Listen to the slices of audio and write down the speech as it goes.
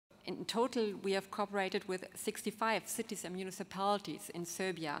In total, we have cooperated with 65 cities and municipalities in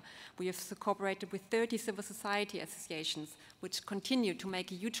Serbia. We have cooperated with 30 civil society associations, which continue to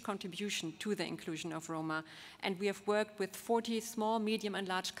make a huge contribution to the inclusion of Roma. And we have worked with 40 small, medium, and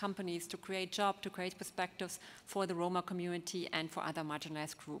large companies to create jobs, to create perspectives for the Roma community and for other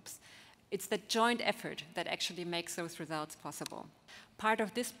marginalized groups. It's the joint effort that actually makes those results possible. Part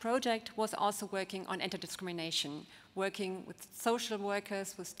of this project was also working on anti-discrimination, working with social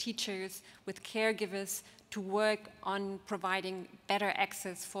workers, with teachers, with caregivers to work on providing better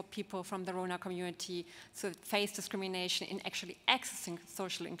access for people from the Roma community to face discrimination in actually accessing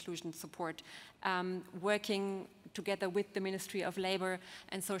social inclusion support, working together with the Ministry of Labor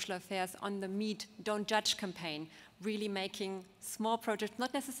and Social Affairs on the Meet, Don't Judge campaign, really making small projects,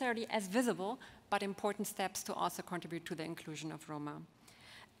 not necessarily as visible, but important steps to also contribute to the inclusion of Roma.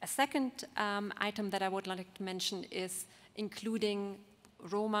 A second item that I would like to mention is including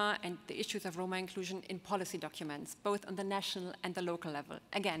Roma and the issues of Roma inclusion in policy documents, both on the national and the local level.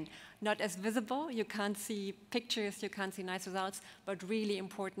 Again, not as visible, you can't see pictures, you can't see nice results, but really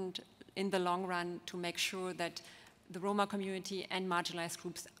important in the long run to make sure that the Roma community and marginalized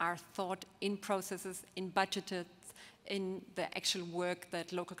groups are thought in processes, in budgeted, in the actual work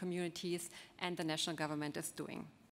that local communities and the national government is doing.